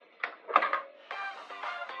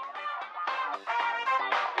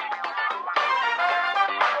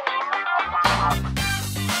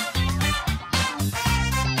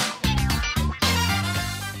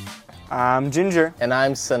I'm Ginger. And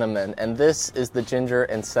I'm Cinnamon, and this is the Ginger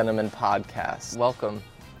and Cinnamon podcast. Welcome.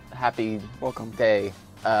 Happy day.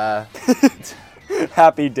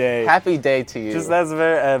 Happy day. Happy day to you. Just that's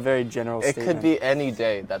a very general statement. It could be any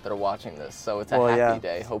day that they're watching this, so it's a happy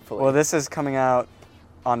day, hopefully. Well, this is coming out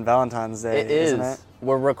on Valentine's Day, isn't it?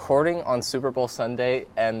 We're recording on Super Bowl Sunday,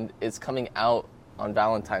 and it's coming out on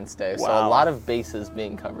Valentine's Day, wow. So a lot of bases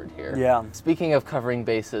being covered here. Yeah. Speaking of covering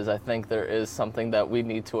bases, I think there is something that we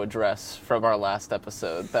need to address from our last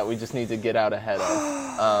episode that we just need to get out ahead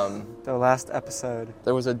of. The last episode.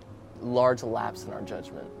 There was a large lapse in our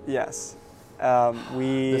judgment. Yes.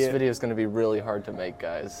 This video is going to be really hard to make,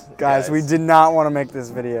 guys. Guys, we did not want to make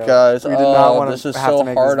this video. Guys, we did not want this is have so to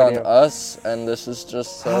make hard this on video. us, and this is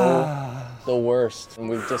just so the worst. And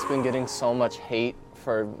we've just been getting so much hate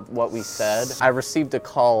for what we said. I received a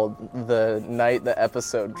call the night the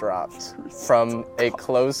episode dropped from a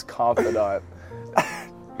close confidant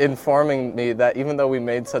informing me that even though we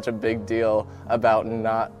made such a big deal about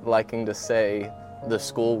not liking to say the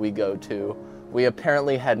school we go to, we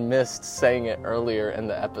apparently had missed saying it earlier in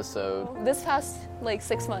the episode. This past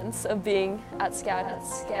 6 months of being at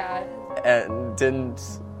SCAD. And didn't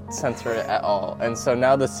censor it at all. And so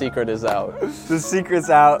now the secret is out. The secret's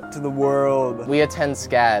out to the world. We attend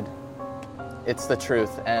SCAD. It's the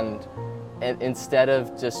truth. And instead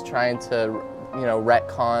of just trying to,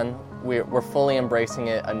 retcon, we're fully embracing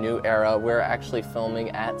it, a new era. We're actually filming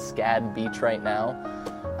at SCAD Beach right now.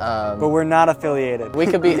 But we're not affiliated. We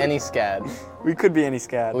could be any SCAD. We could be any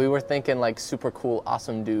SCAD. We were thinking super cool,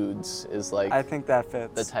 awesome dudes is I think that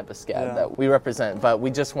fits. The type of SCAD that we represent. But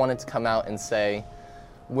we just wanted to come out and say,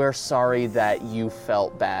 we're sorry that you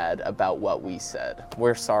felt bad about what we said.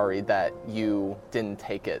 We're sorry that you didn't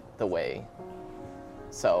take it the way.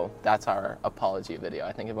 So that's our apology video.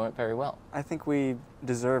 I think it went very well. I think we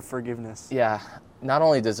deserve forgiveness. Yeah, not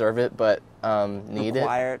only deserve it, but need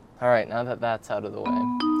Require it. All right, now that that's out of the way.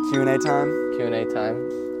 Q&A time? Q&A time.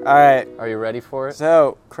 All right. Are you ready for it?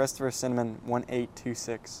 So, Christopher Cinnamon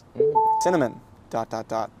 1826. Cinnamon, ...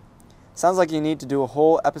 Sounds like you need to do a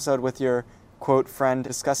whole episode with your, quote, friend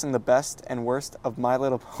discussing the best and worst of My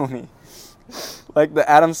Little Pony. Like the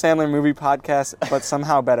Adam Sandler movie podcast, but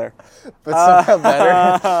somehow better. But somehow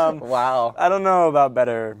better? Wow. I don't know about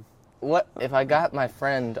better. What if I got my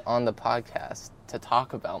friend on the podcast to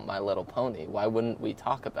talk about My Little Pony? Why wouldn't we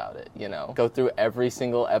talk about it, Go through every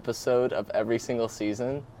single episode of every single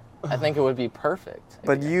season? I think it would be perfect.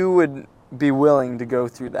 But you would be willing to go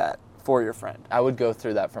through that for your friend. I would go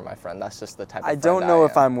through that for my friend. That's just the type of I friend don't know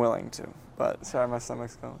if am. I'm willing to, but sorry, my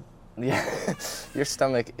stomach's going. Yeah, your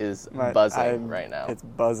stomach is buzzing right now. It's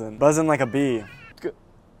buzzing. Buzzing like a bee. Good.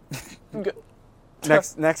 Good.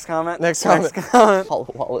 Next comment. Next comment. Paula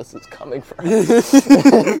Wallace is coming for us.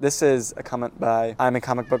 This is a comment by I'm a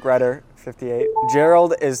comic book writer, 58.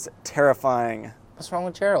 Gerald is terrifying. What's wrong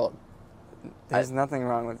with Gerald? There's nothing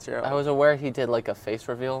wrong with Gerald. I was aware he did a face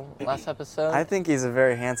reveal last episode. I think he's a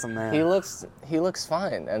very handsome man. He looks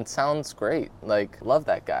fine and sounds great. Love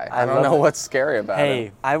that guy. I don't know what's scary about him.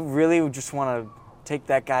 Hey, I really just want to take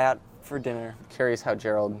that guy out for dinner. Curious how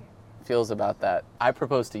Gerald feels about that. I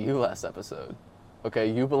proposed to you last episode. Okay,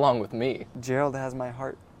 you belong with me. Gerald has my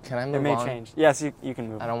heart. Can I move on? It may change. Yes, you can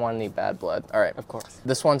move. I don't want any bad blood. All right. Of course.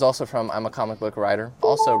 This one's also from I'm a comic book writer.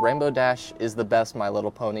 Also, Rainbow Dash is the best My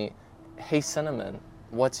Little Pony. Hey, Cinnamon,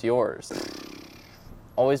 what's yours?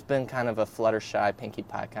 Always been kind of a Fluttershy, Pinkie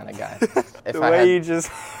Pie kind of guy. You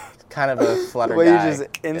just... Kind of a flutter the way guy. You just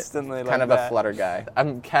instantly kind of a flutter guy.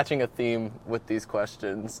 I'm catching a theme with these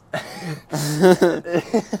questions.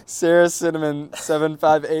 Sarah Cinnamon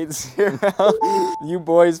 7580. You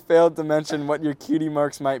boys failed to mention what your cutie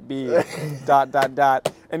marks might be. ...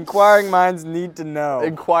 Inquiring minds need to know.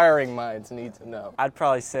 Inquiring minds need to know. I'd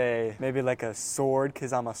probably say maybe like a sword,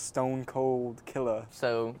 because I'm a stone cold killer.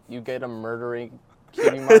 So you get a murdering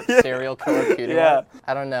cutie mark, serial killer cutie mark?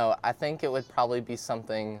 I don't know. I think it would probably be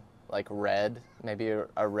something like red, maybe a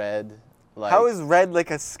red, How is red like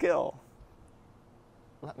a skill?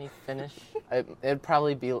 Let me finish. Mine'd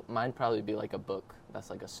probably be like a book. That's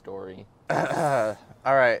like a story. All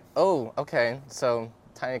right. Oh, okay. So,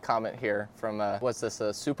 tiny comment here from, what's this,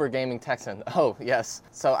 a Super Gaming Texan. Oh, yes.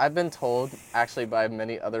 So I've been told, actually by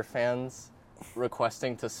many other fans,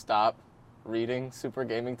 requesting to stop reading Super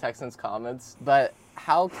Gaming Texan's comments. But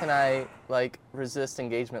how can I, resist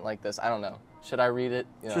engagement like this? I don't know. Should I read it?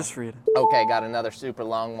 Just read it. Okay, got another super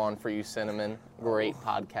long one for you, Cinnamon. Great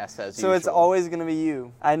podcast as usual. So it's always going to be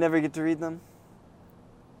you. I never get to read them?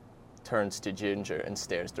 Turns to Ginger and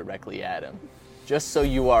stares directly at him. Just so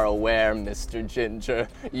you are aware, Mr. Ginger,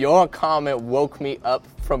 your comment woke me up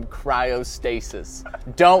from cryostasis.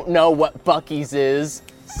 Don't know what Buc-ee's is,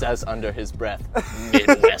 says under his breath,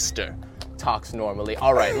 Midwester. Talks normally.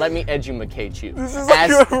 All right, let me educate you. This is like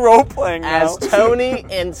you're role-playing now. As Tony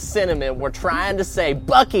and Cinnamon were trying to say,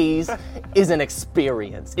 Buc-ee's is an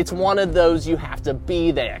experience. It's one of those you have to be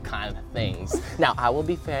there kind of things. Now, I will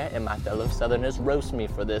be fair, and my fellow Southerners roast me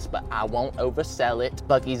for this, but I won't oversell it.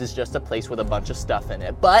 Buc-ee's is just a place with a bunch of stuff in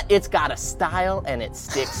it, but it's got a style and it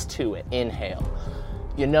sticks to it. Inhale.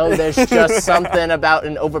 You know, there's just something about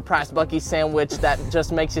an overpriced Buc-ee's sandwich that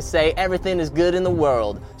just makes you say everything is good in the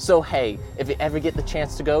world. So hey, if you ever get the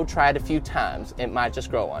chance to go, try it a few times. It might just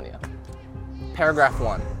grow on you. Paragraph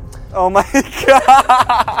 1. Oh my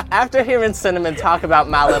God. After hearing Cinnamon talk about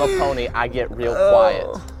My Little Pony, I get real quiet.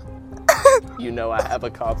 You know I have a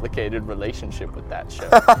complicated relationship with that show.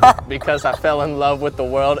 Because I fell in love with the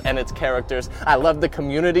world and its characters. I love the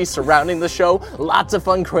community surrounding the show. Lots of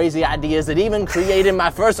fun, crazy ideas. It even created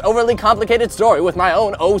my first overly complicated story with my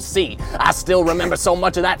own OC. I still remember so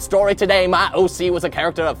much of that story today. My OC was a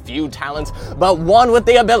character of few talents, but one with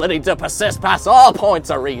the ability to persist past all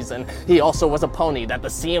points of reason. He also was a pony that the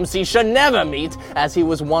CMC should never meet, as he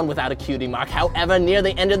was one without a cutie mark. However, near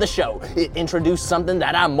the end of the show, it introduced something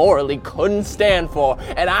that I morally couldn't stand for,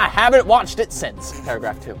 and I haven't watched it since.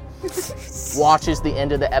 Paragraph 2. Watches the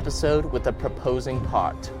end of the episode with the proposing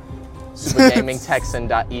part.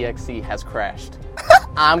 Supergamingtexan.exe has crashed.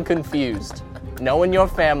 I'm confused. Knowing your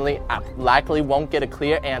family, I likely won't get a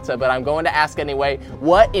clear answer, but I'm going to ask anyway.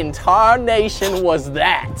 What in tarnation was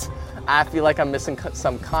that? I feel like I'm missing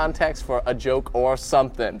some context for a joke or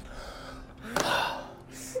something.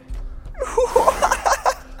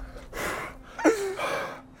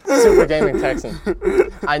 Super Gaming Texan,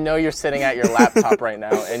 I know you're sitting at your laptop right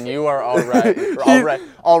now, and you are already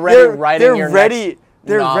writing your next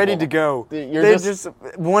They're novel. ready to go. They're just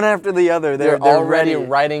one after the other. They're already ready.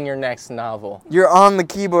 writing your next novel. You're on the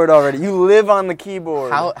keyboard already. You live on the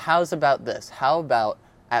keyboard. How's about this? How about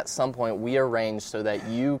at some point we arrange so that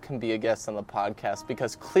you can be a guest on the podcast,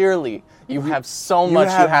 because clearly you have so much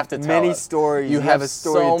you have to tell us. Many stories. You have a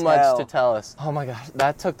story so to much tell. to tell us. Oh my gosh,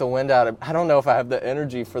 that took the wind out of. I don't know if I have the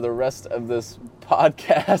energy for the rest of this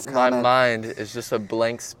podcast. My mind is just a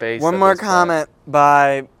blank space. One more comment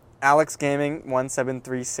by Alex Gaming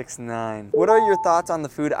 17369. What are your thoughts on the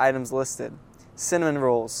food items listed? Cinnamon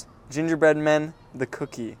rolls, gingerbread men, the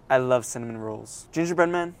cookie. I love cinnamon rolls. Gingerbread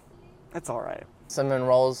men, that's all right. Cinnamon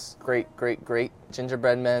rolls, great.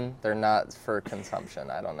 Gingerbread men, they're not for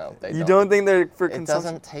consumption. I don't know. You don't think they're for consumption? It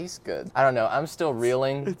doesn't taste good. I don't know. I'm still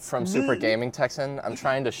reeling from Super Gaming Texan. I'm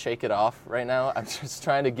trying to shake it off right now. I'm just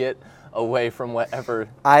trying to get away from whatever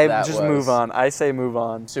that was. Move on. I say move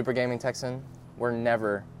on. Super Gaming Texan, we're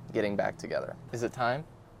never getting back together. Is it time?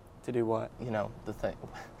 To do what? You know, the thing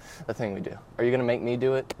we do. Are you going to make me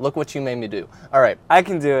do it? Look what you made me do. All right. I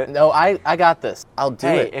can do it. No, I got this. I'll do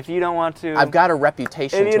it. If you don't want to. I've got a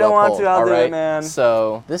reputation to uphold. If you don't want to, I'll do it, man.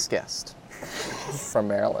 So, this guest from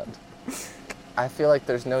Maryland. I feel like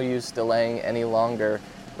there's no use delaying any longer.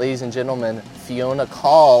 Ladies and gentlemen, Fiona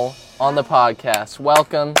Call on the podcast.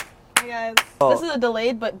 Welcome. Hey guys. This is a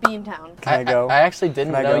delayed but Beantown. Can I go? I actually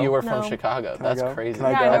didn't know you were No. from Chicago. Can I That's go? crazy. Can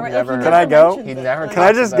I go? Can I go? He never. Can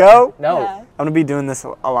I just talks about- go? No. Yeah. I'm going to be doing this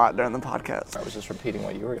a lot during the podcast. I was just repeating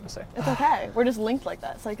what you were going to say. It's okay. We're just linked like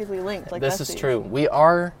that, psychically linked, like This besties. is true. We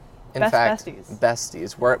are, in Best fact, besties.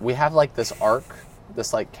 besties. We have like this arc,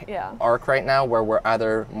 arc right now where we're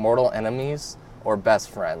either mortal enemies or best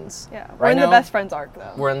friends. Yeah, we're Right in now, the best friends arc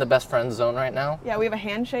though. We're in the best friends zone right now. Yeah, we have a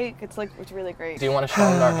handshake. It's really great. Do you want to show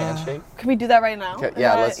them our handshake? Can we do that right now? Okay, Is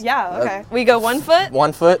yeah, that- let's- Yeah, okay. We go 1 foot.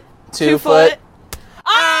 1 foot, 2 2 foot.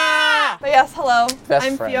 Ah! But yes, hello. Best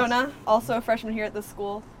I'm friends. Fiona, also a freshman here at this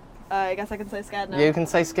school. I guess I can say SCAD now. You can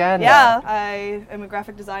say SCAD now. Yeah, I am a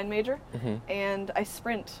graphic design major, Mm-hmm. and I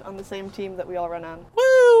sprint on the same team that we all run on.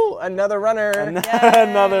 Woo! Another runner.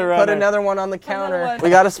 Another runner. Put another one on the counter. one. We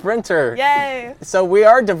got a sprinter. Yay! So we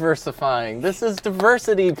are diversifying. This is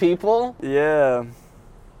diversity, people. Yeah.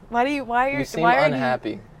 You seem why are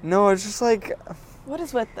unhappy. No, it's just like, What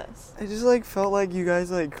is with this? I just like felt like you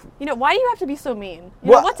guys like, You know, why do you have to be so mean?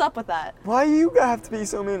 What? What's up with that? why you have to be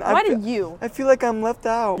so mean? Why do you? I feel like I'm left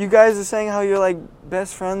out. You guys are saying how you're like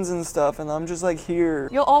best friends and stuff, and I'm just like here.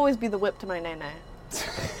 You'll always be the whip to my nay-nay.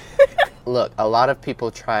 Look, a lot of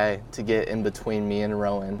people try to get in between me and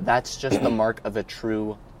Rowan. That's just the mark of a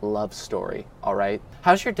true love story, all right?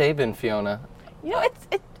 How's your day been, Fiona? You know,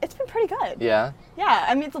 it's been pretty good. Yeah? Yeah,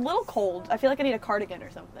 I mean, it's a little cold. I feel like I need a cardigan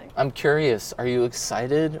or something. I'm curious, are you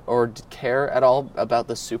excited or care at all about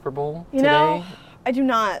the Super Bowl You today? know, I do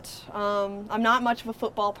not. I'm not much of a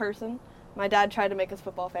football person. My dad tried to make us a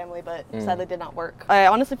football family, but sadly did not work. I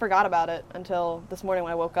honestly forgot about it until this morning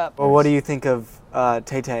when I woke up. Well, what do you think of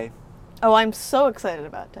Tay-Tay? Oh, I'm so excited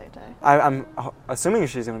about Tay-Tay. I'm assuming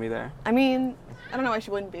she's going to be there. I mean, I don't know why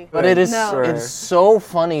she wouldn't be. But it is No. it's so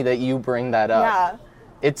funny that you bring that up. Yeah.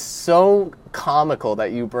 It's so comical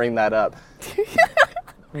that you bring that up.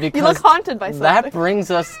 Because You look haunted by something. that brings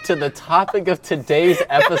us to the topic of today's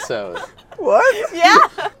episode. What? Yeah.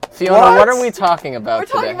 Fiona, what are we talking about We're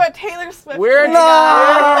today? talking about Taylor Swift. We're today,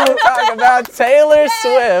 talking about Taylor guys.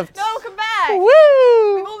 Swift. No, come back.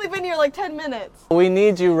 Woo! We've only been here like 10 minutes. We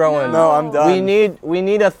need you, Rowan. No, I'm done. We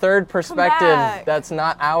need a third perspective back. that's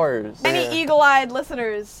not ours. Any eagle-eyed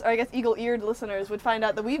listeners, or I guess eagle-eared listeners, would find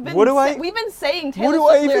out that we've been we've been saying What Taylor do I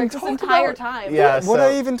Swift even lyrics this talk entire about? time. Yeah. What do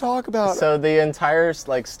I even talk about? So the entire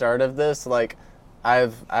start of this,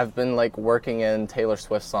 I've been working in Taylor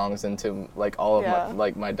Swift songs into all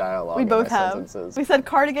of my dialogue. We and both my have. sentences. We said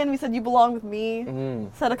Cardigan. We said You Belong With Me.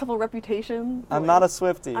 Said a couple Reputation. I'm not a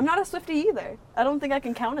Swiftie. I'm not a Swiftie either. I don't think I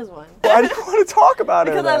can count as one. Why do you want to talk about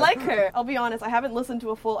her? Because I then? like her. I'll be honest, I haven't listened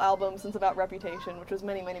to a full album since about Reputation, which was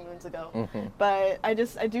many, many moons ago. But I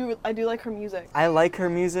do like her music. I like her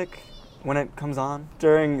music when it comes on.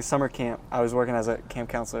 During summer camp, I was working as a camp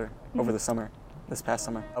counselor over the summer, this past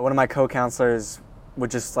summer. One of my co-counselors would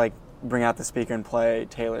just bring out the speaker and play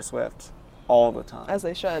Taylor Swift all the time. As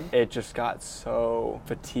they should. It just got so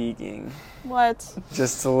fatiguing What?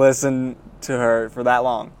 just to listen to her for that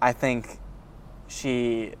long. I think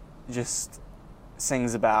she just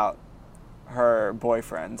sings about her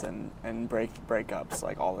boyfriends and breakups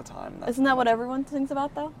all the time. Isn't that what everyone sings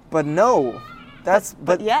about though? But no,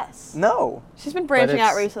 but yes. no. She's been branching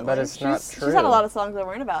out it's- recently. but it's she's, not She's true. had a lot of songs that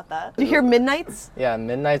weren't about that. Did you hear Midnights? Yeah,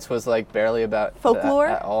 Midnights was barely about Folklore?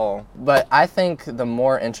 that at all. But I think the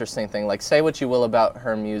more interesting thing, say what you will about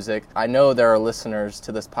her music, I know there are listeners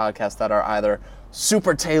to this podcast that are either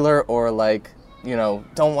super Taylor or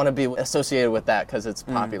don't want to be associated with that because it's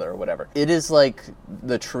popular or whatever. It is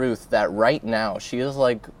the truth that right now she is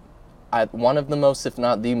one of the most, if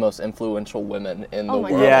not the most influential women in the Oh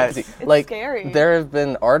my world. Yes. It's scary. There have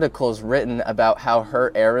been articles written about how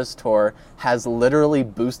her Eras tour has literally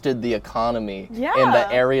boosted the economy in the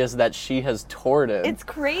areas that she has toured in. It's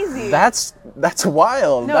crazy. That's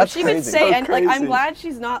wild. No, That's she crazy. would say, So and I'm crazy. glad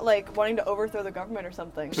she's not wanting to overthrow the government or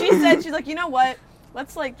something. She said, she's you know what?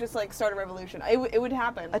 Let's just start a revolution. It would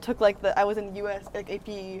happen. I took I was in US AP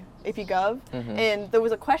Gov, and there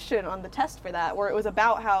was a question on the test for that where it was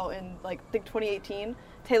about how in I think 2018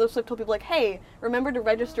 Taylor Swift told people hey, remember to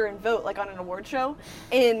register and vote on an award show,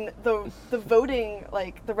 and the voting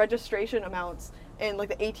the registration amounts in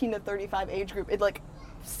the 18 to 35 age group it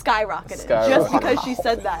skyrocketed just because she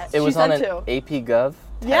said that. It was she on said an AP Gov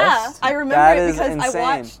Yeah, test? I remember That it is because insane.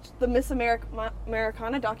 I watched the Miss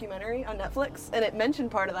Americana documentary on Netflix, and it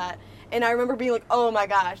mentioned part of that. And I remember being oh my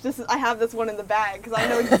gosh, I have this one in the bag because I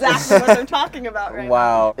know exactly what they're talking about right now.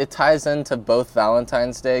 Wow. It ties into both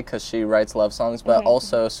Valentine's Day because she writes love songs, but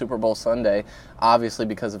also Super Bowl Sunday, obviously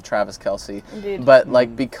because of Travis Kelce. Indeed.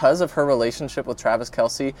 But because of her relationship with Travis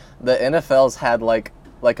Kelce, the NFL's had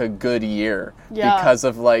a good year because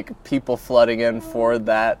of people flooding in for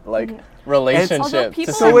that relationship. Although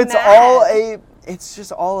people So are it's mad. it's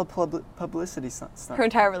just all a publicity stunt. Her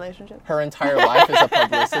entire relationship. Her entire life is a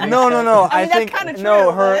publicity No. I mean, that's think kinda true,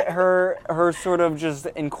 no. but- Her sort of just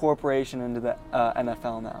incorporation into the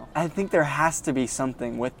NFL now. I think there has to be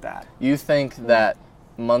something with that. You think that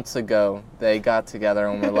months ago they got together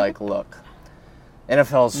and were look,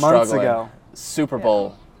 NFL's struggling. Months ago. Super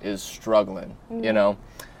Bowl is struggling,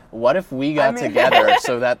 What if we got together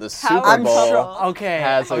so that the Super I'm Bowl sure.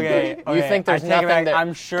 has a good... You think there's nothing that...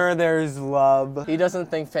 I'm sure there's love. He doesn't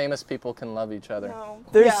think famous people can love each other. No.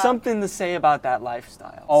 There's Yeah. something to say about that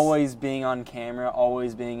lifestyle. Always being on camera,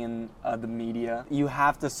 always being in the media. You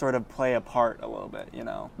have to sort of play a part a little bit,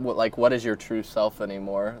 What is your true self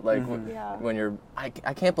anymore? Yeah. When you're... I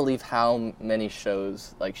can't believe how many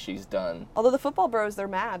shows she's done. Although the football bros, they're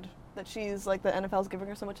mad that she's the NFL's giving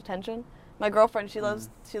her so much attention. My girlfriend, she loves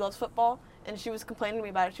football, and she was complaining to me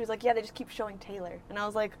about it. She was yeah, they just keep showing Taylor. And I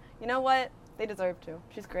was you know what? They deserve to.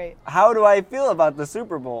 She's great. How do I feel about the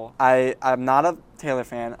Super Bowl? I'm not a Taylor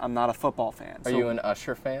fan. I'm not a football fan. Are you an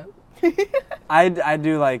Usher fan? I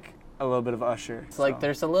do a little bit of Usher. It's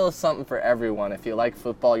there's a little something for everyone. If you like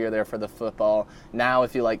football, you're there for the football. Now,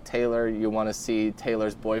 if you like Taylor, you want to see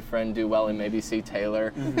Taylor's boyfriend do well and maybe see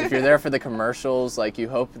Taylor. If you're there for the commercials, you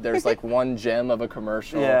hope there's one gem of a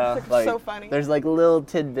commercial. Yeah. It's so funny. There's little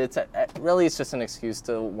tidbits. Really, it's just an excuse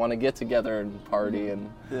to want to get together and party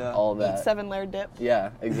and all that. 7-layer dip. Yeah,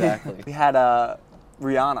 exactly. We had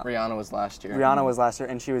Rihanna. Rihanna was last year. Rihanna was last year,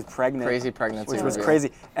 and she was pregnant. Crazy pregnancy. Which was reveal.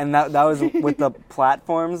 crazy. And that was with the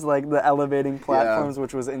platforms, like the elevating platforms,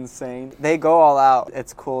 which was insane. They go all out.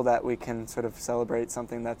 It's cool that we can sort of celebrate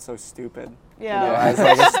something that's so stupid. Yeah. You know, as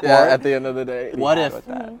like a sport. Yeah, at the end of the day. What Be if, with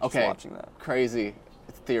that, just okay, watching that. crazy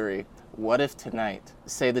theory. What if tonight,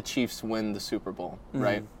 say the Chiefs win the Super Bowl,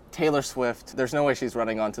 right? Taylor Swift, there's no way she's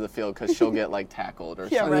running onto the field because she'll get like tackled or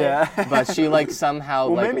something. right. Yeah. But she like somehow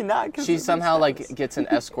Well, like maybe not, 'cause she of the somehow like stats. gets an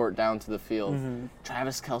escort down to the field.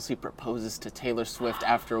 Travis Kelce proposes to Taylor Swift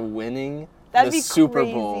after winning That'd the be Super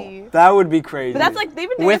crazy. Bowl That would be crazy. But that's like they've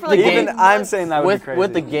been dating With for like the Even game- I'm months. saying that would be with crazy.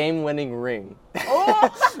 with the game-winning ring.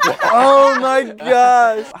 Oh my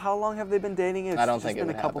gosh. How long have they been dating? It's I don't just think it been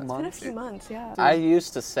would a couple happen. Been a months. few months, yeah. I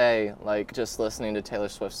used to say, like, just listening to Taylor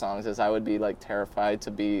Swift songs is I would be, like, terrified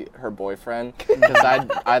to be her boyfriend because I'd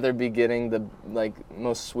either be getting the, like,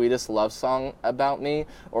 most sweetest love song about me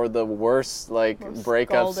or the worst, like, Most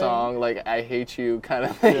breakup scalding. song, like, I hate you kind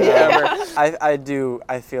of thing ever.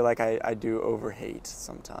 I feel like I do overhate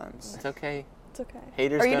sometimes. It's okay. It's okay.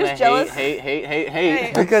 Haters Are you gonna just jealous?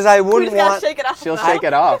 hate. Because I We wouldn't just gotta want shake it off. She'll now. shake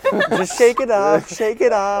it off. just shake it off, shake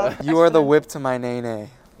it off. You are the whip to my nay-nay.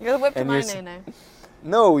 You're the whip to And my you're s- nene.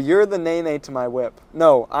 No, you're the nay-nay to my whip.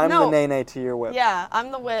 No, I'm No. the nay-nay to your whip. Yeah,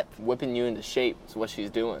 I'm the whip. Whipping you into shape is what she's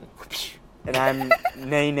doing. And I'm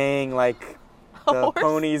nay-naying like A the horse?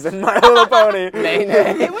 ponies in My Little Pony.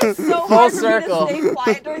 Nay-nay. It was so Full hard for circle. me to stay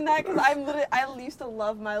quiet during that because I used to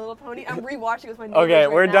love My Little Pony. I'm rewatching it with my neighbors Okay,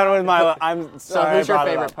 right we're now. done with my. I'm So sorry. who's your I brought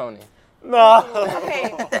it favorite up. pony? No.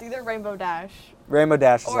 Okay, it's either Rainbow Dash Rainbow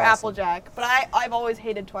Dash is or awesome. Applejack, but I've always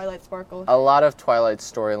hated Twilight Sparkle. A lot of Twilight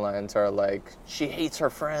storylines are like, she hates her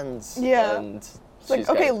friends. Yeah. And It's like, she's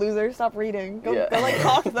okay, got- loser, stop reading. Go, Yeah. go like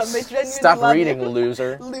talk to them. They genuinely Stop love reading, you.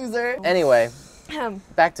 loser. Loser. Anyway, Ahem.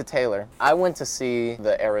 back to Taylor. I went to see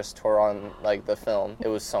the Eras tour on like the film. It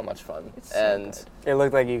was so much fun. It's so and good. It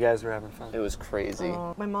looked like you guys were having fun. it was crazy.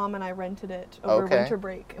 My mom and I rented it over Okay. winter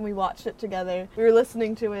break, and we watched it together. We were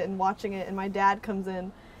listening to it and watching it, and my dad comes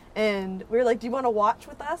in, and we were like, "Do you want to watch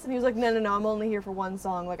with us?" And he was like, "No, I'm only here for one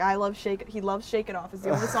song. Like, I love Shake It." He loves Shake It Off. It's the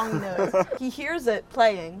only song he knows. He hears it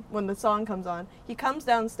playing when the song comes on. He comes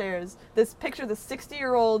downstairs. This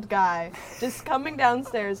 60-year-old guy just coming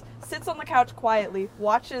downstairs, sits on the couch quietly,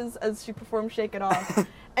 watches as she performs Shake It Off,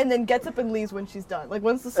 and then gets up and leaves when she's done. Like,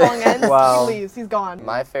 once the song ends, Wow. he leaves. He's gone.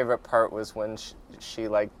 My favorite part was when she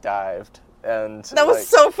like dived and That was like,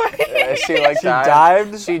 so funny. she like She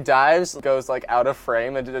dived? She dives, goes like out of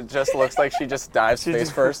frame, and it just looks like she just dives She face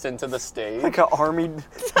just- first into the stage. Like an army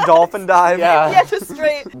dolphin dive. Yeah. Yeah, just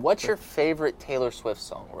straight. What's your favorite Taylor Swift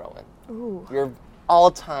song, Rowan? Ooh. Your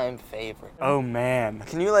all-time favorite. Oh man.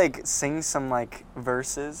 Can you like sing some like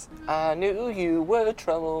verses? I knew you were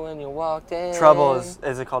trouble when you walked in. Trouble is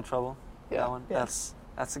it called Trouble? Yeah. That one? Yes.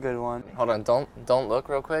 That's a good one. Hold on, don't look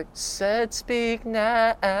real quick. Said speak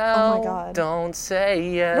now. Oh my God. Don't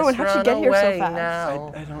say yes. Rowan, how'd she run get here so away fast?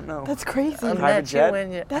 now. I don't know. That's crazy. I Private met jet? you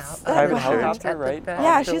when you're That's- out. that's Private wow. helicopter, At the right? back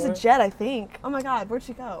Yeah, she has a door. jet, I think. Oh my God, where'd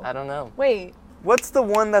she go? I don't know. Wait, What's the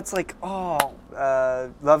one that's like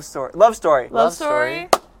Love Story? Love Story. Love Story?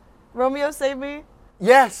 Romeo Save Me?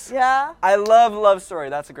 Yes. Yeah? I love Love Story.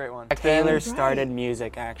 That's a great one. Back then- Taylor Right. started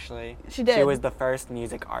music actually. She did. She was the first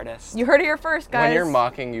music artist. You heard it here first, guys. When you're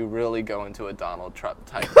mocking, you really go into a Donald Trump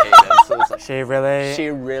type cadence. So it's like, She really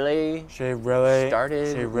she really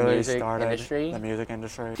started she really music started industry? the music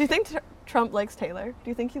industry. Do you think Trump likes Taylor? Do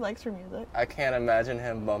you think he likes her music? I can't imagine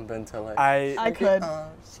him bumping to like. I could.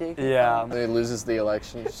 Shake it Yeah. off. And he loses the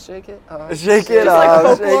election. Shake it off. Shake it He's off,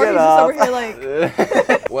 like shake folklore, it he's just off. over here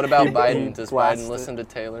like, What about He Biden? Does blasts Biden it. listen to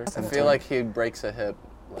Taylor? I Listen feel to like he breaks a hip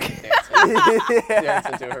like dancing,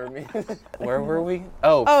 dancing to her music. Where were we?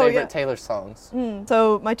 Oh, Oh, favorite yeah. Taylor songs.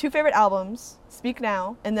 So my two favorite albums, Speak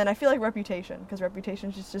Now, and then I feel like Reputation, because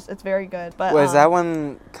Reputation's just it's very good. But Was that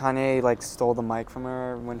when Kanye like stole the mic from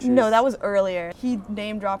her when she No, was... that was earlier. He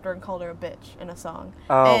name dropped her and called her a bitch in a song.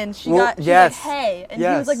 Oh. And she Well, got she yes. was like, hey. And he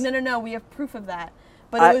Yes. was like, no, we have proof of that.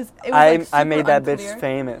 But I, it was I, like I made super that unclear. bitch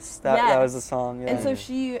famous. That was the song. Yeah. And so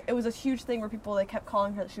it was a huge thing where people like kept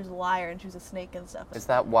calling her that she was a liar and she was a snake and stuff. Is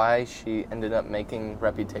that why she ended up making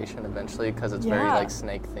Reputation eventually? Because it's very Yeah. like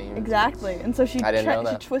snake themed. Exactly. And so she I didn't know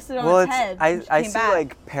that. she twisted on well, its it's head. I and she I came see back.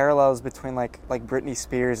 like parallels between like Britney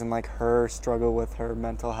Spears and like her struggle with her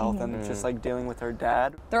mental health and just like dealing with her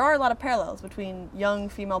dad. There are a lot of parallels between young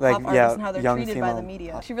female Like, pop yeah, artists and how they're young treated by the female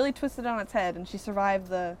media. pop. She really twisted on its head and she survived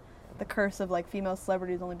the the curse of like female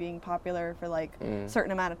celebrities only being popular for like a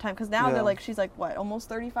certain amount of time. Because now they're like, she's like what, almost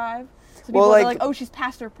 35? So people are like, oh, she's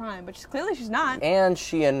past her prime, but clearly she's not. And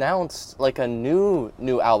she announced like a new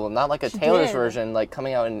album, not like a Taylor's version, like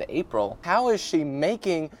coming out in April. How is she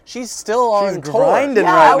making? She's still on tour. Grinding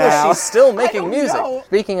right now. How is she still making music? know.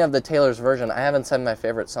 Speaking of the Taylor's version, I haven't said my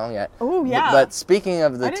favorite song yet. Oh yeah. But speaking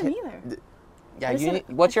of the, I didn't either. Yeah,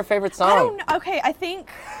 what's your favorite song? I don't know. Okay, I think.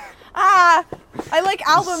 I like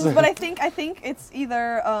albums, but I think it's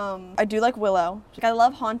either I do like Willow. Like, I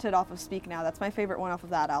love Haunted off of Speak Now. That's my favorite one off of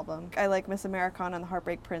that album. I like Miss Americana and the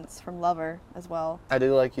Heartbreak Prince from Lover as well. I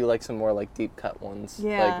do like you like some more like deep cut ones.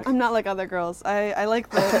 Yeah, like, I'm not like other girls. I like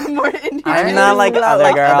the more indie. I'm not like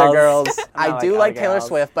other girls. I do like Taylor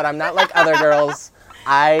Swift, but I'm not like other girls.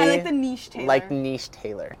 I like the niche Taylor. Like niche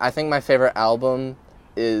Taylor. I think my favorite album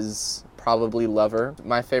is probably Lover.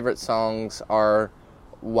 My favorite songs are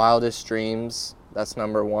Wildest Dreams, that's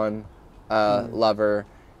number 1, Lover,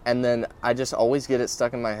 and then I just always get it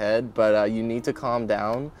stuck in my head, but You Need to Calm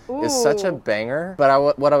Down is such a banger.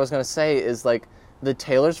 But what I was going to say is like the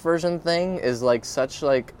Taylor's version thing is like such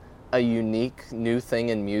like a unique new thing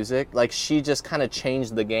in music. Like she just kind of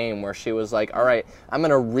changed the game where she was like, all right, I'm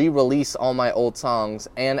going to re-release all my old songs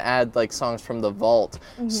and add like songs from the vault.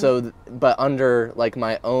 But under like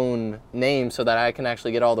my own name so that I can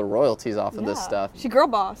actually get all the royalties off of this stuff. She girl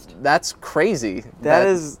bossed. That's crazy. That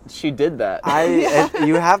is, she did that.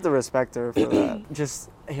 You have to respect her for that. Just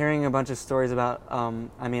hearing a bunch of stories about,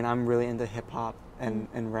 I mean, I'm really into hip hop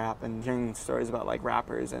and rap, and hearing stories about like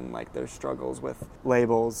rappers and like their struggles with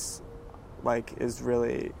labels like is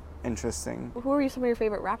really interesting. Who are some of your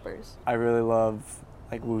favorite rappers? I really love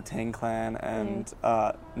like Wu-Tang Clan and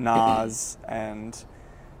Nas and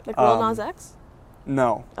like Lil Nas X?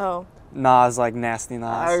 No. Oh. Nas, like Nasty Nas.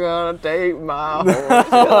 I'm gonna take my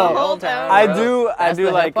whole town. I do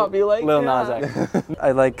like like Lil Nas X.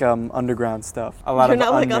 I like underground stuff. A lot You're of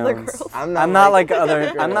not like unknowns. other girls. I'm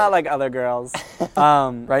not like other girls.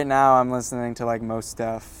 Right now I'm listening to like Mos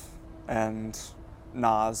Def and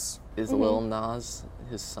Nas. Is Lil Nas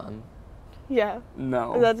his son? Yeah.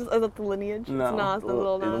 No. Is that the lineage? No. It's Nas, the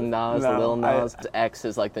Lil Nas. Nas, No, Lil Nas X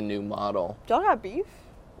is like the new model. Do y'all got beef?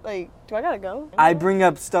 Like, do I gotta go? I bring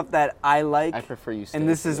up stuff that I like. I prefer you. And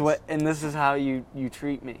this is how you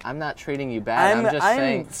treat me. I'm not treating you bad. I'm just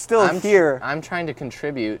saying. Still here. I'm trying to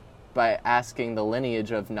contribute by asking the lineage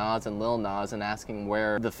of Nas and Lil Nas and asking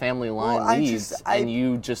where the family line leads, and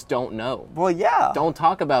you just don't know. Well, yeah. Don't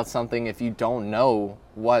talk about something if you don't know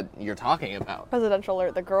what you're talking about. Presidential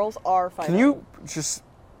alert. The girls are fighting. Can you just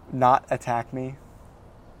not attack me?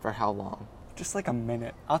 For how long? Just like a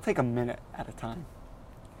minute. I'll take a minute at a time.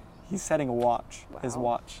 He's setting a watch. Wow. His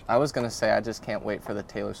watch. I was gonna say I just can't wait for the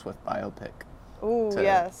Taylor Swift biopic. Ooh,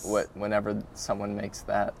 yes. Whenever someone makes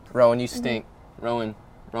that. Rowan, you stink. Rowan,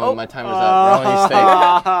 my time is up. Rowan, you stink. We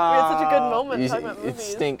had such a good moment talking about movies.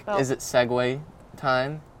 You stink. Oh. Is it segue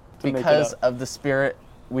time? Because of the spirit,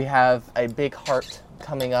 we have a big heart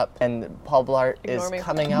coming up, and Paul Blart is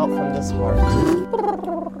coming out from this heart.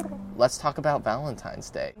 Let's talk about Valentine's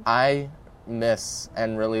Day. I miss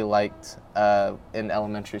and really liked in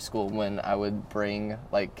elementary school when I would bring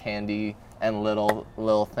like candy and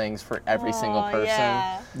little things for every single person.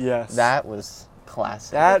 Yeah. Yes. That was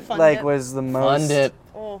classic. That like was the most Fun dip.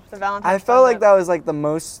 Oh, the Valentine's. I felt like that was like the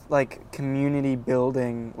most like community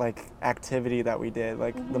building like activity that we did.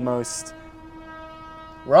 Like the most.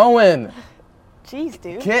 Rowan, jeez,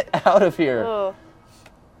 dude. get out of here. Ugh.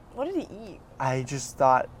 What did he eat? I just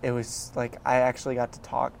thought it was like I actually got to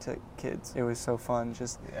talk to kids. It was so fun.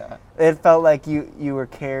 Just it felt like you were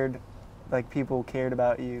cared, like people cared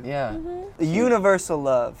about you. Yeah. The universal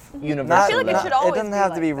love. Universal. I feel like it should always it doesn't be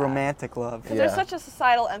have like to be that. romantic love. Because there's such a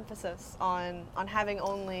societal emphasis on having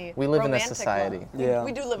only We live in a romantic society. love. Yeah.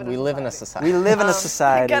 We do live in a society. We live in a society. We live in a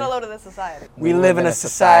society. Get a load of this society. We live in a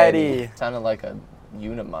society. Sounded like a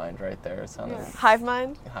unimind right there. It sounded. Yeah. Hive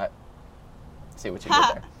mind. See what you did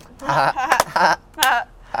there. Oh,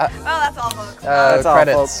 that's all, folks. That's all,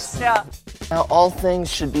 credits. folks. Yeah. Now all things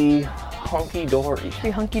should be hunky dory.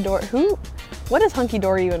 Be hunky dory. What does hunky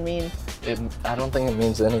dory even mean? I don't think it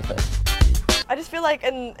means anything. I just feel like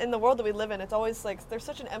in the world that we live in, it's always like there's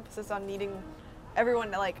such an emphasis on needing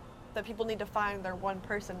everyone to like that people need to find their one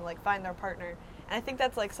person, to, like find their partner, and I think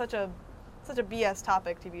that's like such a BS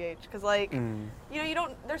topic, TBH, because like you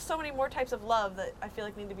don't. There's so many more types of love that I feel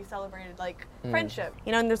like need to be celebrated, like friendship,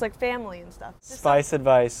 and there's like family and stuff. Spice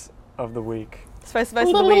advice of the week. Spice advice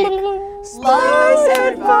of the week. Spice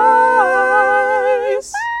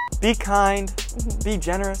advice. Be kind. Be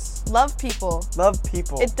generous. Love people. Love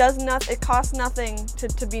people. It costs nothing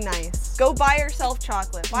to be nice. Go buy yourself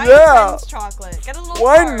chocolate. Buy Yeah. your friends chocolate. Get a little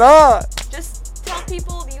Why card. not? Just tell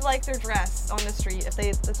people you like their dress on the street if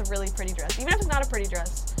it's a really pretty dress. Even if it's not a pretty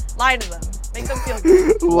dress. Lie to them. Make them feel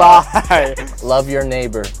good. Lie. Love your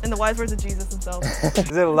neighbor. In the wise words of Jesus himself.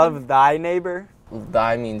 Is it love thy neighbor?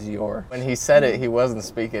 Thy means your. When he said it, he wasn't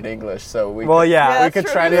speaking English, so we Well, could, yeah. Yeah, we could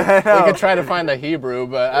that's try true. to we could try to find a Hebrew,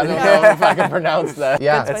 but I don't know if I can pronounce that.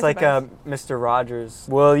 Yeah. It's like Mr. Rogers.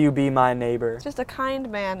 Will you be my neighbor? Just a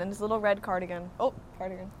kind man in his little red cardigan. Oh,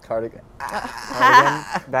 cardigan. Cardigan.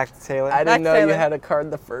 Cardigan. Back to Taylor. I Back didn't know Taylor. you had a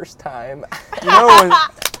card the first time. You know,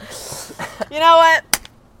 You know what?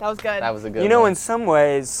 That was good. That was a good you know, one. in some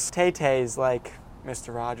ways, Tay-Tay's like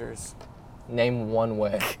Mr. Rogers. Name one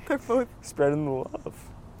way. They're both. Spreading the love.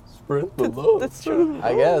 Spread the love. That's true.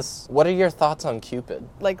 I guess. What are your thoughts on Cupid?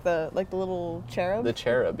 Like the little cherub. The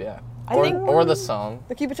cherub, yeah. I or, think- or the song.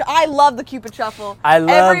 The Cupid Shuffle. I love the Cupid Shuffle. I love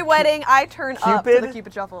Every wedding I turn up to Cupid? the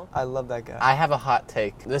Cupid Shuffle. I love that guy. I have a hot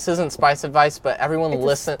take. This isn't spice advice, but everyone It's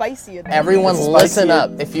listen. a spicy advice. Everyone It's listen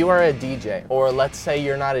spicy. up. If you are a DJ, or let's say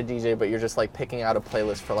you're not a DJ, but you're just like picking out a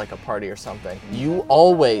playlist for like a party or something, you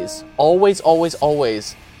always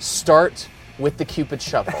start with the Cupid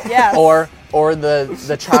Shuffle. Yes. Or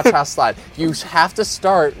the cha-cha slide. You have to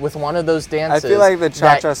start with one of those I dances. feel like the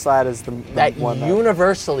cha-cha that- slide is the that one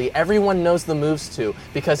universally everyone knows the moves to,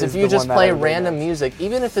 because Is if you the just one that play everybody random knows. music,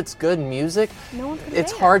 even if it's good music, No one's gonna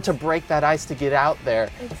it's dance. hard to break that ice to get out there.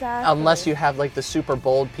 Exactly. Unless you have like the super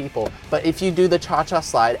bold people. But if you do the cha-cha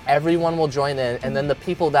slide, everyone will join in, and then the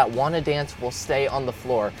people that want to dance will stay on the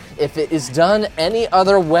floor. If it is done any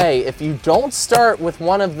other way, if you don't start with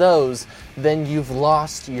one of those, then you've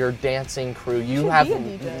lost your dancing crew. You should have be a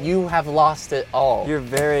DJ. you have lost it all. You're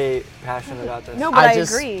very passionate about this. No, but I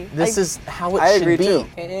agree. This is how it I should agree be. too.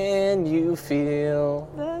 Can you feel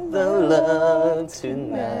the love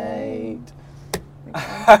tonight?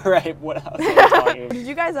 All right, what else are we talking about? Did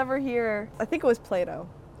you guys ever hear? I think it was Play-Doh.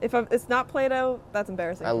 If it's not Play-Doh, that's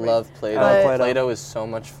embarrassing. I for me. love Play-Doh. I love Play-Doh is so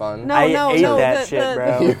much fun. No, I no, ate no. that the, shit, the,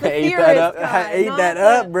 bro. The, You the ate theorist that up? guy, I ate not that the-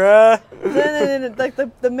 up, bruh. No, like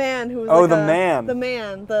the man who was Oh, like the a- man. The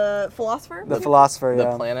man, the philosopher. The philosopher, The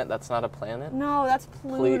yeah. planet that's not a planet? No, that's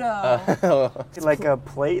Ple- Pluto. Like a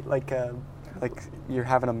plate, like you're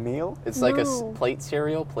having a meal. It's like a No. plate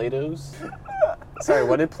cereal, Play-Dohs. Sorry,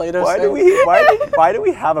 what did Play-Doh Why say? do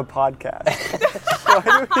we have a podcast?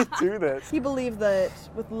 Why do we do this? He believed that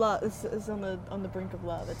with love, this is on the brink of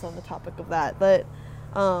love. It's on the topic of that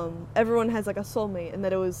everyone has like a soulmate, and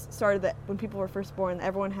that it was started that when people were first born,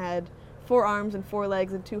 everyone had 4 arms and 4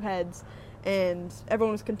 legs and 2 heads, and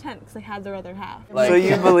everyone was content because they had their other half. Like- So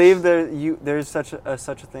you believe there's such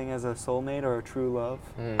a thing as a soulmate or a true love?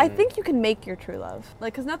 I think you can make your true love,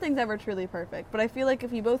 like, because nothing's ever truly perfect. But I feel like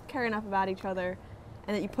if you both care enough about each other,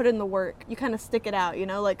 and that you put in the work, you kind of stick it out, you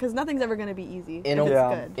know, like, because nothing's ever going to be easy. In if a- it's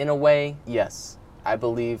Yeah. good. In a way, yes. I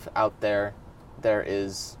believe out there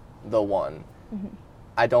is the one.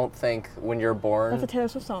 I don't think when you're born... That's a Taylor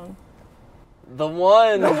Swift song. The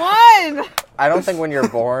one! The one! I don't think when you're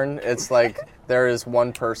born, it's like there is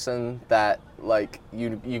one person that like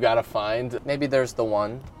you gotta find. Maybe there's the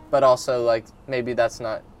one, but also like maybe doesn't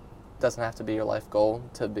have to be your life goal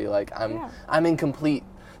to be like I'm incomplete.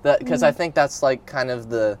 Because I think that's like kind of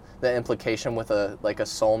the implication with a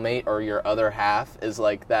soulmate or your other half is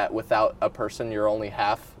like that without a person you're only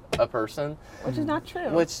half a person, Which is not true.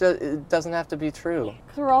 which it doesn't have to be true.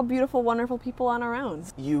 Because we're all beautiful, wonderful people on our own.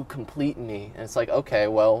 You complete me, and it's like, okay,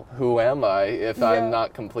 well, who am I if Yeah. I'm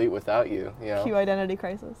not complete without you? You know. Cue identity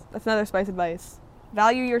crisis. That's another spice advice.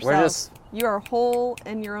 Value yourself. You are whole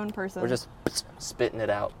and your own person. We're just spitting it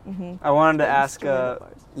out. I wanted to ask Extremely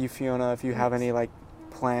bars. you, Fiona, if you have any like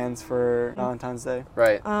plans for Valentine's Day.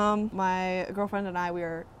 Right. My girlfriend and I, we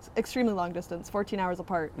are extremely long distance, 14 hours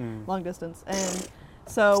apart, long distance, and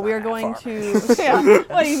so we are going to. Yeah.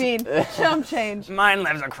 What do you mean? Chump change. Mine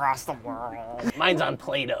lives across the world. Mine's on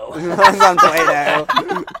Play-Doh. Mine's on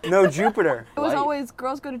Play-Doh. No, Jupiter. It was Light. always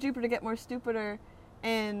girls go to Jupiter to get more stupider,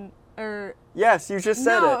 Yes, you just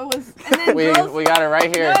said no, it. it was. And then we girls, got it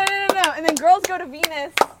right here. No, and then girls go to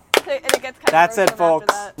Venus, and it gets kind That's of it,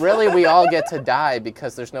 folks. Really, we all get to die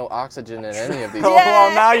because there's no oxygen in any of these. Oh,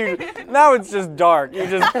 well, Now it's just dark. You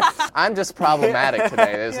just. I'm just problematic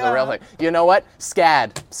today. This is the real thing. You know what?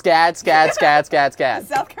 SCAD. SCAD.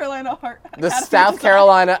 South Carolina Art. The South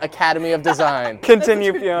Carolina Academy of Design.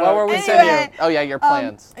 Continue, Fiona. What were we saying? Oh yeah, your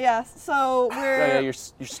plans. Yes. So we're. Oh yeah, your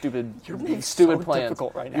stupid. You're being stupid so plans.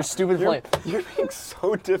 difficult right now. Your stupid plan. You're being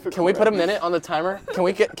so difficult. Can we put a minute on the timer? Can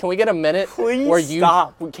we get a minute Please where you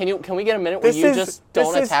stop. Can we get a minute where you just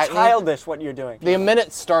don't attack me? This is childish what you're doing. The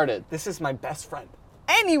minute started. This is my best friend.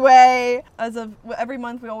 Anyway, as of every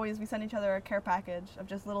month, we send each other a care package of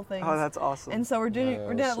just little things. Oh, that's awesome. And so we're doing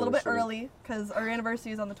it a so little bit sweet. early because our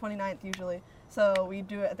anniversary is on the 29th usually. So we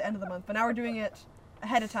do it at the end of the month. But now we're doing it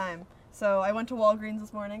ahead of time. So I went to Walgreens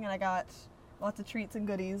this morning and I got lots of treats and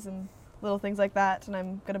goodies and little things like that. And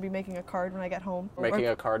I'm gonna be making a card when I get home. Making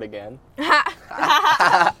a card again.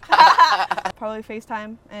 Probably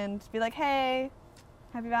FaceTime and be like, hey,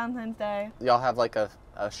 happy Valentine's Day. Y'all have like a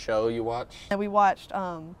show you watch? And we watched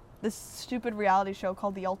this stupid reality show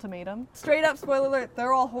called The Ultimatum. Straight up, spoiler alert,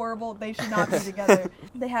 they're all horrible. They should not be together.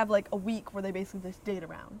 They have like a week where they basically just date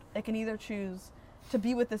around. They can either choose to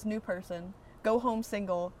be with this new person, go home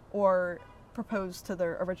single, or propose to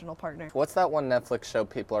their original partner. What's that one Netflix show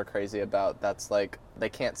people are crazy about? That's like they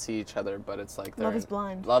can't see each other, but it's like Love is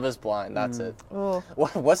Blind. Love is Blind. That's it. Ugh.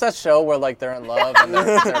 What's that show where like they're in love and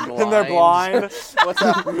they're blind? And they're blind. What's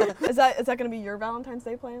that? Is that going to be your Valentine's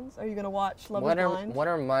Day plans? Are you going to watch Love is Blind? What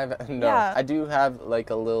are my no? Yeah. I do have like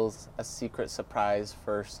a secret surprise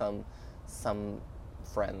for some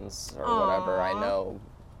friends or whatever I know,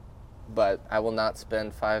 but I will not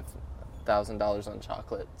spend $5,000 on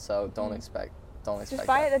chocolate, so don't expect Just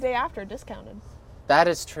buy it the day after, discounted. That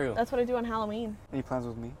is true. That's what I do on Halloween. Any plans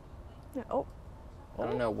with me? Yeah. Oh. I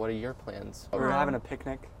don't know. What are your plans? We're having a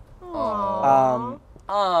picnic. Aww.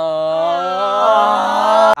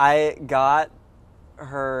 I got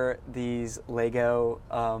her these Lego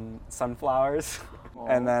sunflowers,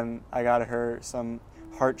 and then I got her some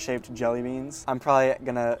heart-shaped jelly beans. I'm probably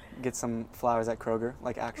gonna get some flowers at Kroger,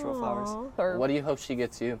 like actual flowers. What do you hope she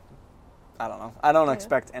gets you? I don't know. I don't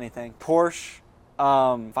expect anything. Porsche,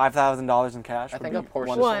 $5,000 in cash. I think a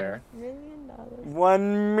Porsche is fair. $1 million.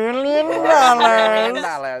 $1 million.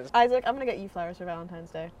 Isaac, I'm gonna get you flowers for Valentine's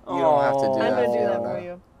Day. You don't have to do I'm that. gonna do that Fiona. for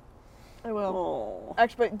you. I will. Oh.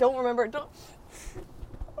 Actually, but don't remember. Don't.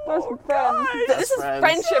 Those are friends. This is friends.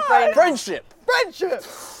 friendship right now. Friendship. Friendship.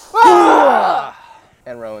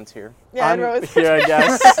 And Rowan's here. Yeah, I'm I know. here, I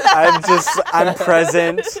guess. I'm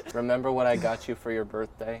present. Remember what I got you for your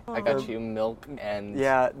birthday? I got you milk and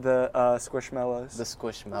Yeah, the Squishmallows. the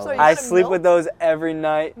Squishmallows. So you I got sleep milk? with those every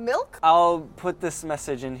night. Milk? I'll put this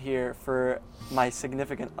message in here for my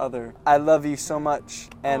significant other. I love you so much,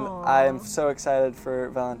 and I am so excited for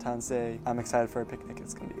Valentine's Day. I'm excited for a picnic.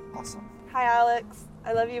 It's gonna be awesome. Hi, Alex.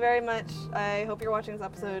 I love you very much. I hope you're watching this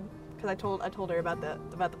episode because I told her about the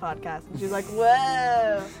podcast, and she was like,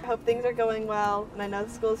 "Whoa!" I hope things are going well, and I know the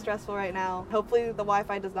school is stressful right now. Hopefully, the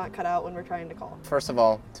Wi-Fi does not cut out when we're trying to call. First of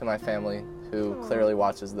all, to my family who clearly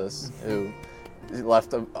watches this, who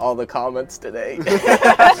left all the comments today.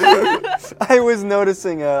 I was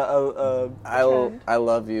noticing I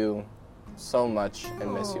love you so much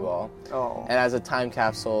and miss you all. Oh. And as a time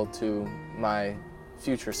capsule to my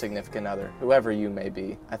future significant other, whoever you may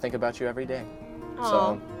be, I think about you every day.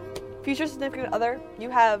 So, Future significant other, you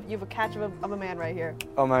have a catch of a man right here.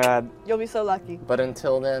 Oh my God. You'll be so lucky. but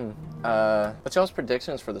until then, what's y'all's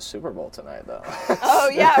predictions for the Super Bowl tonight, though? Oh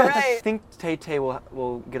yeah, I right. think Tay-Tay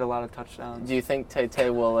will get a lot of touchdowns. Do you think Tay-Tay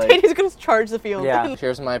will like? Katie's gonna charge the field. Yeah.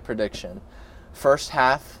 Here's my prediction. First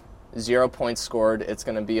half, 0 points scored. It's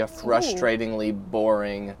going to be a frustratingly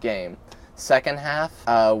boring game. Second half,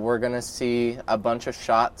 we're going to see a bunch of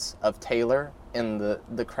shots of Taylor in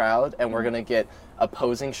the crowd, and we're going to get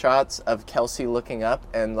opposing shots of Kelsey looking up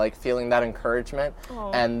and like feeling that encouragement.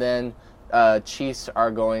 And then Chiefs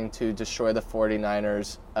are going to destroy the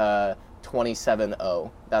 49ers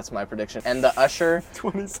 27-0. That's my prediction. And the Usher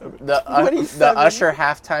 27. the Usher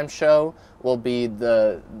halftime show will be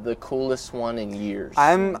the coolest one in years.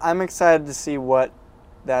 I'm excited to see what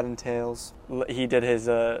that entails. He did his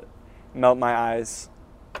Melt My Eyes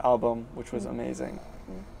album, which was amazing.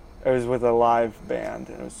 It was with a live band,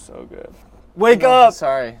 and it was so good. Wake up!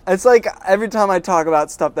 Sorry. It's like every time I talk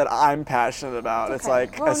about stuff that I'm passionate about, it's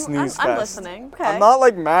like Well, a snooze I'm fest. listening. Okay. I'm not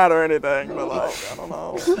like mad or anything, but like, I don't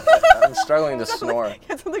know. I'm struggling to snore.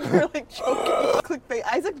 It's like you're like choking. Clickbait.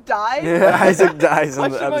 Isaac died. Yeah, Isaac dies in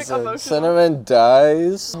Watch the him, like, episode. emotional. Cinnamon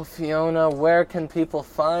dies. Oh, Fiona, where can people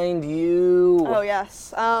find you? Oh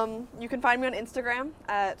yes. You can find me on Instagram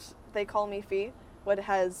at They Call Me Fee. what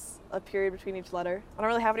has a period between each letter. I don't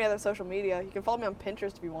really have any other social media. You can follow me on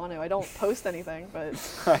Pinterest if you want to. I don't post anything, but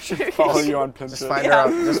I should follow you on Pinterest.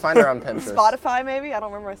 Just find her on Pinterest. Spotify maybe. I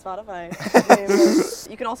don't remember my Spotify name.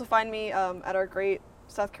 But you can also find me at our great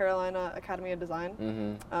South Carolina Academy of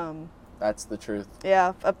Design. Mm-hmm. That's the truth.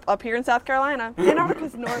 Yeah, up here in South Carolina.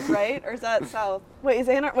 Antarctica's north, right? Or is that south? Wait, is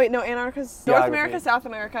Antarctica's North America, South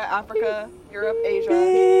America, Africa, Europe, Asia,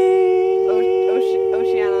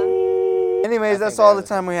 Oceania. Anyways, that's all the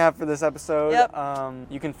time we have for this episode. Yep.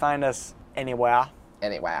 You can find us anywhere.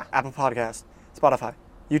 Apple Podcast, Spotify,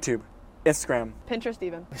 YouTube, Instagram. Pinterest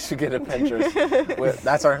even. We should get a Pinterest.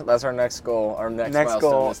 that's our next goal. Our next milestone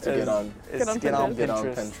goal is to get on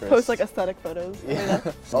Pinterest. Post like aesthetic photos. Yeah.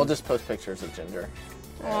 I'll just post pictures of Ginger.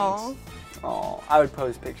 Aww. Oh, I would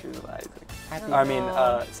post pictures of Isaac.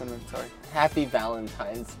 Cinnamon, sorry. Happy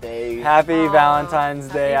Valentine's Day. Happy Valentine's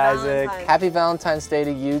Day, Isaac. Happy Valentine's Day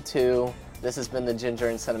to you too. This has been the Ginger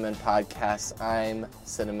and Cinnamon podcast. I'm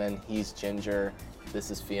Cinnamon, he's Ginger. This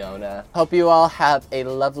is Fiona. Hope you all have a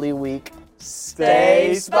lovely week.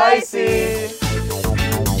 Stay spicy!